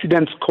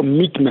President's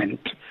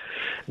commitment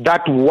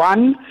that,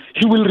 one,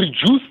 he will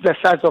reduce the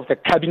size of the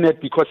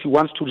cabinet because he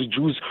wants to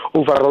reduce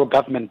overall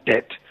government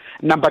debt.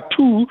 Number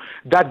two,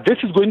 that this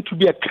is going to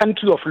be a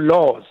country of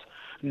laws,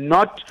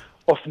 not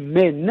of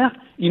men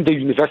in the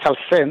universal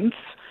sense.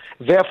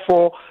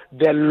 Therefore,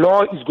 the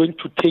law is going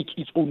to take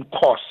its own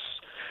course.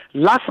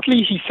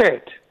 Lastly, he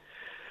said,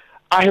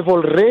 I have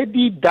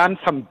already done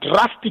some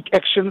drastic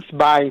actions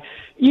by,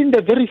 in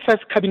the very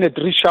first cabinet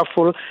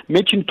reshuffle,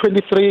 making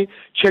 23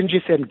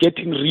 changes and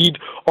getting rid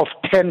of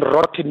 10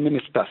 rotten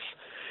ministers.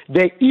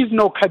 There is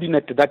no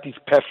cabinet that is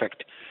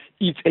perfect.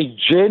 It's a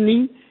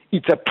journey,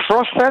 it's a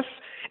process,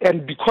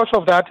 and because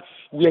of that,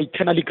 we are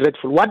eternally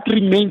grateful. What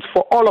remains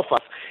for all of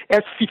us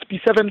as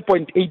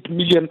 57.8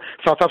 million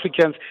South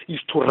Africans is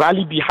to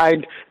rally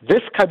behind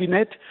this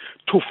cabinet,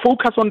 to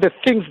focus on the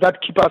things that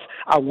keep us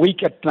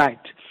awake at night.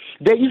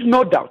 There is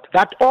no doubt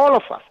that all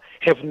of us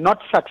have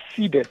not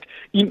succeeded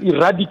in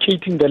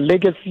eradicating the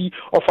legacy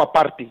of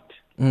apartheid.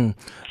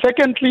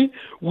 Secondly,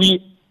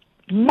 we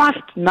must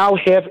now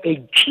have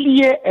a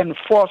clear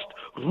enforced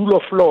rule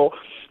of law,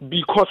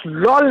 because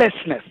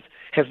lawlessness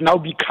has now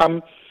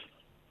become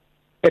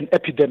an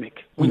epidemic.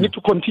 We need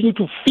to continue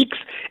to fix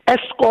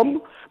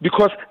ESCOM,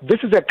 because this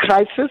is a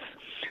crisis.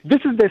 This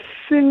is the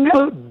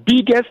single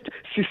biggest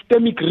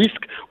systemic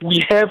risk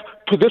we have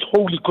to this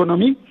whole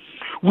economy.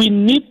 We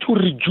need to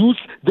reduce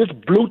this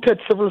bloated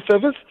civil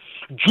service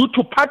due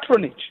to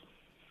patronage.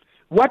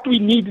 What we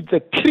need is a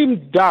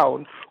trimmed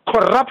down,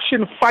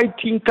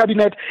 corruption-fighting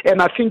cabinet,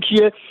 and I think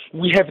here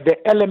we have the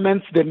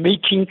elements, the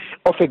making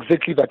of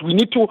exactly that. We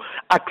need to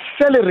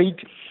accelerate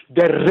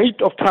the rate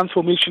of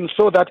transformation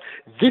so that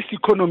this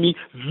economy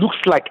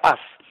looks like us.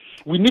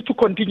 We need to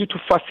continue to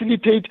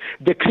facilitate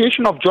the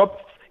creation of jobs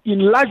in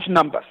large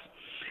numbers.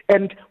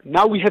 And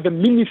now we have a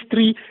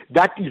ministry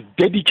that is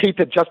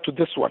dedicated just to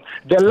this one.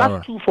 The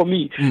last two for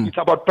me, it's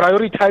about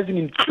prioritizing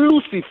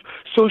inclusive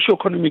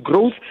socio-economic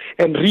growth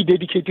and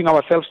rededicating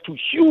ourselves to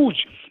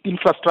huge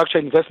infrastructure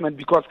investment,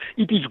 because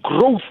it is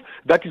growth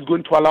that is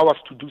going to allow us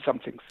to do some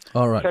things.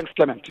 All right. Thanks,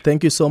 Clement.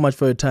 Thank you so much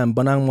for your time.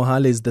 Bonang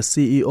Mohale is the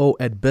CEO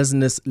at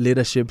Business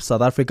Leadership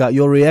South Africa.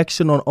 Your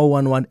reaction on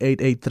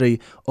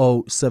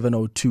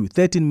 011-883-0702,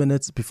 13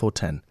 minutes before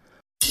 10.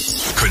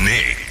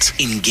 Connect.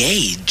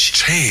 Engage.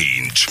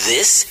 Change.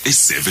 This is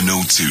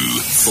 702.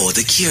 For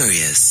the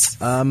curious.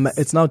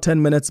 It's now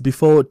 10 minutes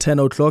before 10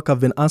 o'clock.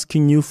 I've been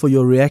asking you for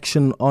your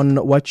reaction on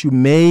what you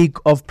make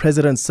of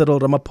President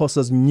Cyril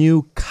Ramaphosa's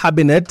new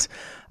cabinet.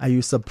 Are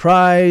you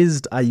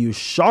surprised? Are you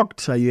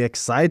shocked? Are you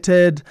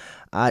excited?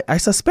 I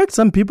suspect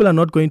some people are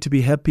not going to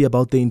be happy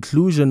about the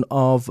inclusion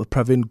of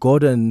Pravin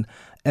Gordhan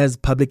as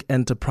Public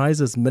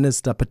Enterprises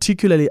Minister,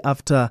 particularly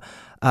after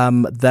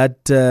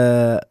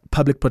that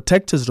Public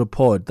Protector's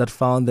report that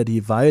found that he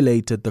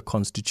violated the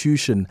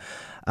Constitution.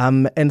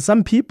 And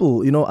some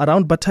people,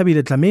 around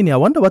Batabi Dlamini, I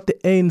wonder what the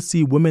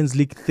ANC Women's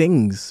League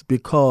thinks,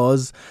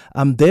 because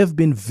they've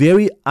been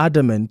very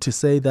adamant to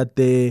say that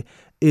there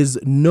is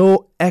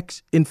no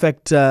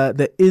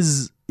there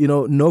is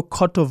no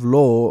court of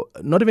law,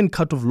 not even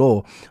court of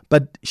law,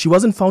 but she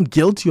wasn't found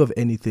guilty of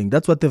anything.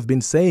 That's what they've been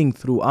saying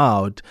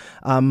throughout.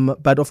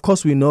 But of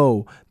course, we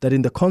know that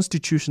in the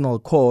Constitutional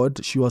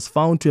Court, she was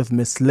found to have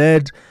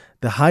misled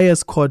the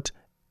highest court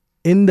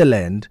in the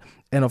land.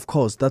 And of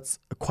course, that's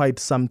quite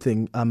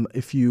something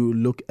if you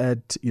look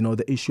at,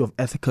 the issue of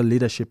ethical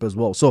leadership as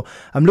well. So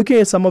I'm looking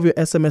at some of your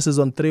SMSs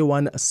on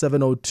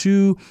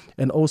 31702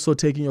 and also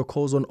taking your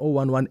calls on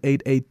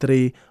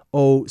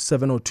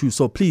 011-883-0702.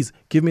 So please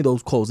give me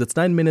those calls. It's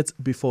 9 minutes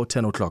before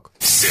 10 o'clock.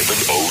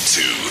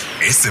 702.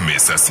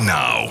 SMS us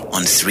now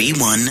on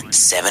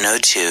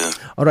 31702.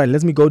 All right,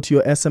 let me go to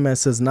your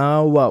SMSs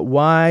now.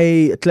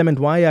 Why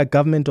are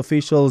government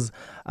officials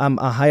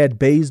are hired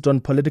based on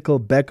political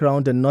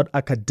background and not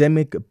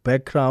academic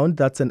background?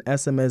 That's an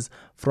SMS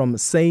from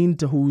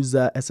Saint, who's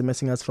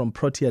SMSing us from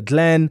Protea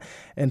Glen.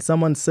 And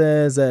someone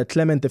says,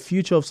 Clement, the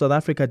future of South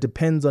Africa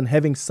depends on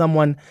having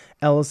someone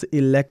else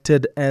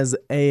elected as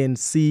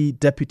ANC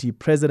deputy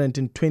president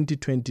in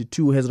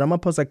 2022. Has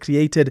Ramaphosa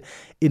created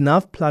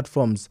enough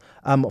platforms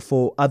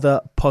for other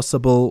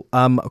possible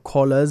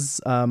callers?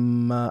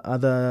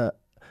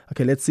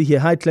 Okay, let's see here.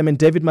 Hi, Clement.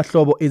 David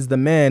Mahlobo is the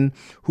man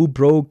who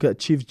broke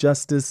Chief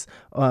Justice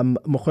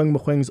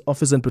Mogoeng's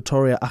office in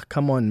Pretoria.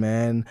 Come on,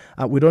 man.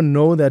 We don't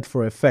know that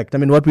for a fact. I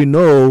mean, what we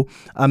know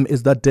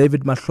is that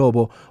David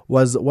Mahlobo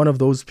was one of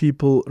those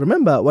people.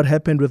 Remember what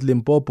happened with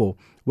Limpopo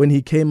when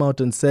he came out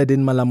and said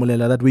in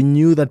Malamulela that we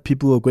knew that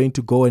people were going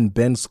to go and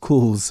ban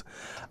schools,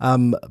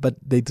 but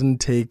they didn't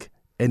take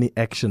any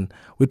action.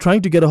 We're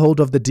trying to get a hold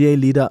of the DA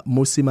leader,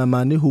 Mmusi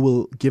Maimane, who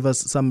will give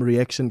us some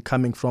reaction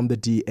coming from the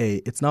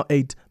DA. It's now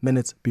 8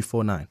 minutes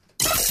before 9.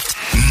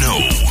 Know,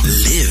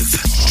 live,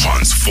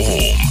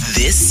 transform.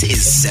 This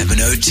is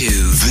 702.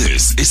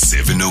 This is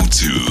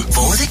 702.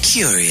 For the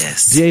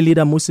curious. DA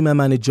leader Mmusi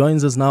Maimane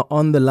joins us now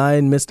on the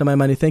line. Mr.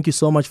 Maimane, thank you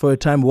so much for your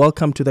time.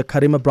 Welcome to the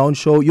Karima Brown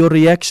Show. Your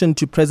reaction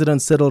to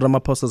President Cyril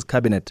Ramaphosa's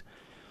cabinet?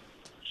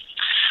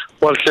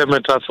 Well,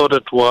 Clement, I thought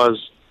it was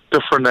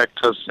different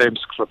actors, same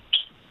script.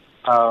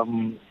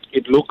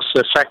 It looks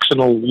a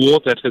factional war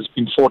that has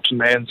been fought in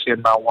the ANC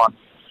and now won.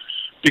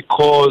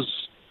 Because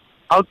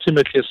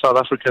ultimately, as South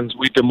Africans,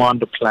 we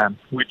demand a plan.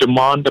 We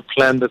demand a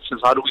plan that says,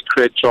 how do we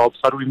create jobs?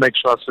 How do we make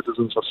sure our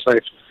citizens are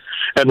safe?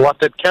 And what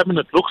that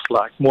cabinet looks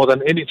like, more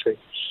than anything,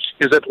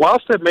 is that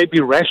whilst there may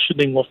be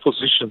rationing of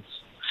positions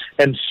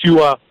and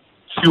fewer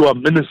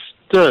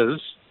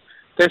ministers,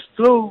 there's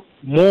still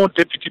more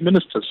deputy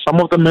ministers. Some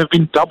of them have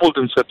been doubled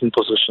in certain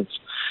positions.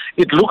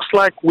 It looks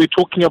like we're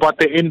talking about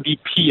the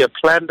NDP, a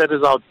plan that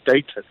is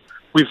outdated.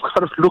 We've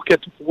got to look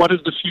at what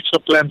is the future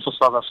plan for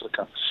South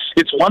Africa.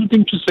 It's one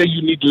thing to say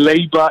you need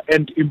labor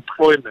and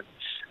employment.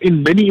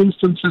 In many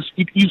instances,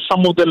 it is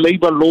some of the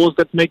labor laws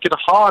that make it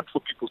hard for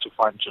people to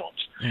find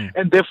jobs.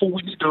 And therefore,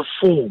 we need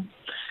reform.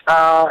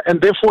 And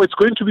therefore, it's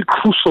going to be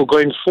crucial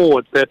going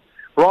forward that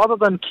rather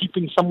than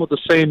keeping some of the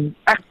same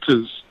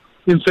actors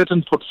in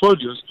certain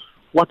portfolios,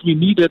 what we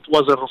needed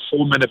was a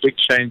reform and a big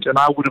change. And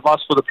I would have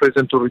asked for the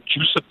president to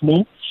reduce it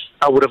more.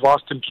 I would have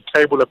asked him to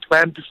table a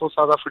plan before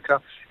South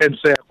Africa and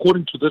say,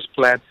 according to this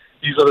plan,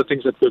 these are the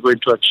things that we're going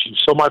to achieve.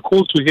 So my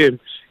call to him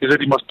is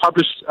that he must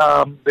publish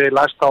their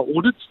lifestyle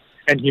audits,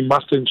 and he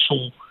must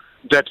ensure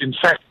that, in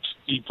fact,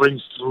 he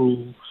brings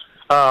through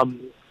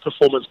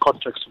performance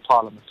contracts to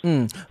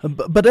Parliament.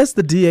 But as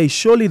the DA,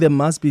 surely there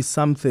must be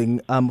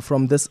something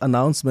from this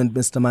announcement,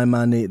 Mr.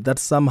 Maimane, that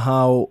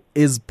somehow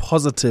is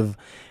positive,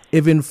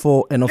 even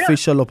for an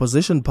official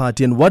opposition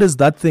party. And what is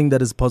that thing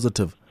that is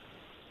positive?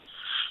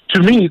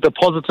 To me, the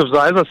positives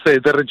are, as I say,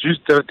 the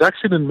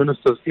reduction in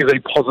ministers is a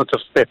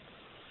positive step.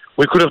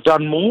 We could have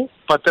done more,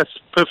 but that's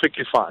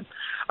perfectly fine.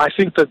 I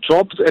think the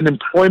jobs and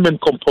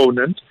employment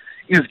component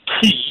is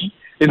key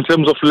in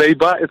terms of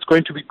labor. It's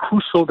going to be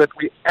crucial that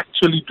we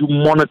actually do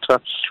monitor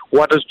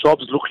what does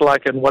jobs look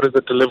like and what is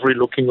the delivery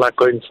looking like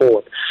going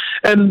forward.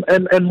 And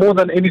more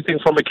than anything,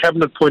 from a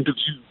cabinet point of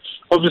view,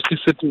 obviously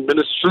certain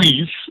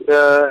ministries,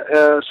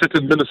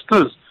 certain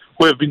ministers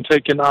who have been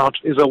taken out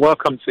is a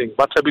welcome thing.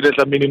 But Tabile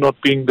Dlamini not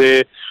being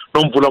there,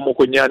 Nomvula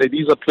Mokonyane,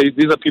 these are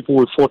people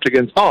who fought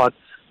against hard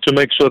to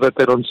make sure that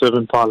they don't serve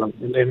in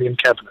Parliament, in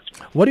Cabinet.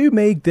 What do you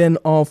make then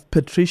of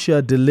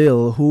Patricia de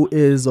Lille, who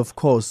is, of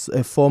course,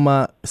 a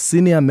former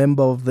senior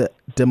member of the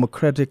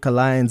Democratic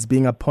Alliance,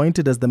 being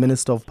appointed as the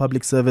Minister of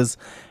Public Service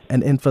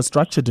and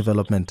Infrastructure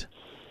Development?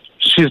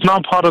 She's now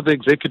part of the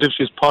executive.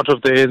 She's part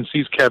of the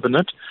ANC's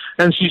cabinet,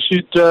 and she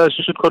should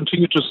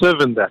continue to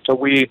serve in that.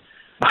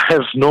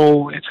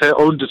 It's her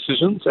own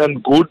decisions,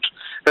 and Good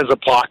as a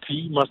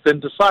party must then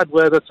decide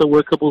whether that's a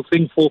workable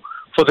thing for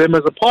them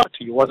as a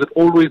party. Was it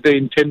always their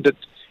intention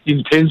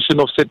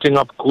of setting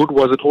up Good?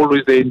 Was it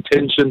always their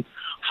intention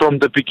from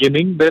the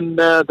beginning? Then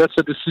that's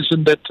a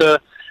decision that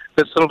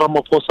Cyril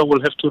Ramaphosa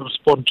will have to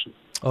respond to.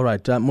 All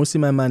right, Mmusi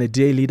Maimane,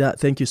 DA leader,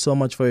 thank you so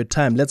much for your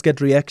time. Let's get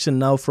reaction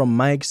now from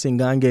Mike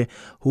Shingange,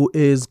 who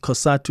is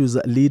COSATU's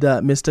leader.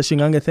 Mr.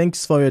 Shingange,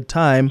 thanks for your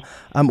time.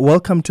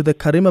 Welcome to the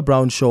Karima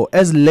Brown Show.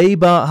 As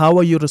Labour, how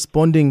are you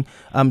responding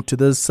to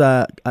this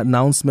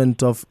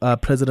announcement of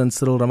President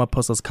Cyril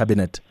Ramaphosa's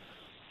cabinet?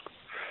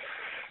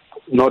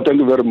 No, thank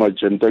you very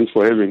much, and thanks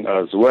for having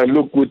us. Well,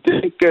 look, we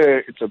think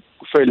it's a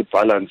fairly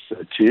balanced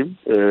team.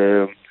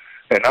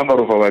 A number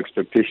of our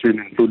expectations,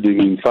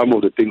 including some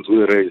of the things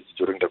we raised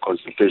during the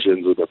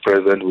consultations with the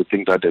President, we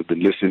think that have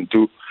been listened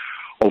to.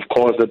 Of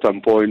course, at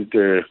some point,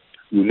 you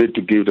need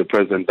to give the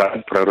President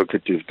that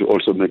prerogative to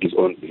also make his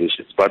own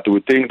decisions. But we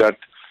think that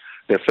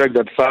the fact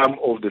that some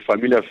of the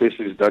familiar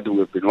faces that we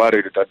have been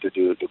worried that they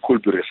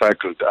could be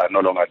recycled are no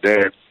longer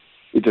there,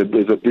 it's a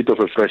bit of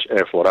a fresh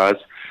air for us.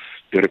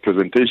 The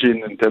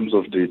representation in terms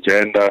of the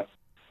gender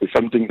is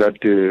something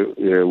that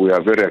we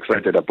are very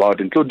excited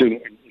about,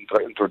 including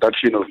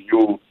introduction of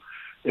new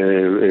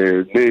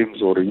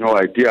names or new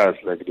ideas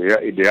like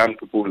the young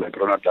people like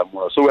Ronald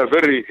Lamola. So we're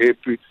very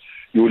happy.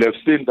 You will have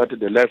seen that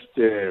the left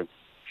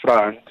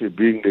front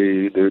being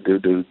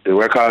the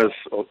workers,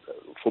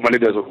 former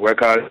leaders of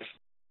workers,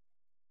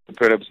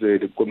 perhaps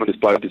the Communist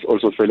Party is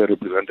also fairly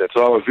represented.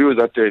 So our view is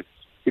that it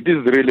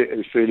is really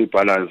a fairly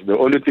balanced. The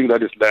only thing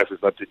that is left is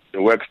that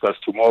the work starts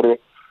tomorrow.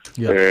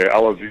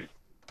 Our view,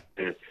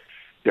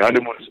 the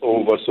honeymoon is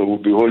over, so we'll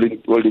be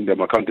holding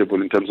them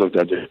accountable in terms of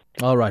their day.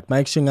 All right.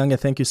 Mike Shingange,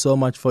 thank you so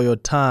much for your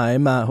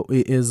time.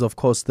 He is, of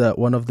course,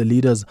 one of the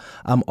leaders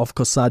of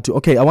COSATU.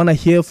 Okay, I want to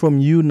hear from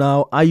you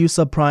now. Are you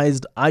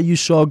surprised? Are you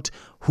shocked?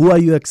 Who are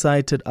you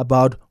excited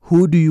about?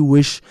 Who do you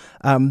wish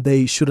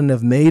they shouldn't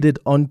have made it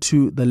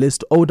onto the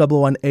list?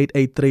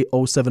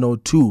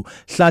 011-883-0702.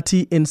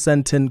 Hlati in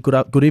Sandton,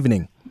 good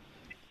evening.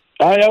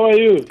 Hi, how are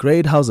you?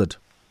 Great, how's it?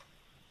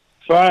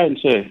 Fine,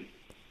 sir.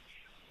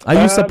 Are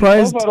you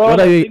surprised?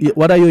 Overall,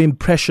 what are your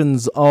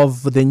impressions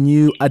of the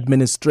new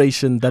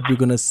administration that we're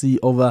going to see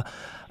over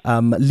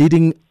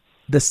leading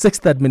the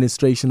sixth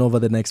administration over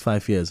the next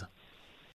 5 years?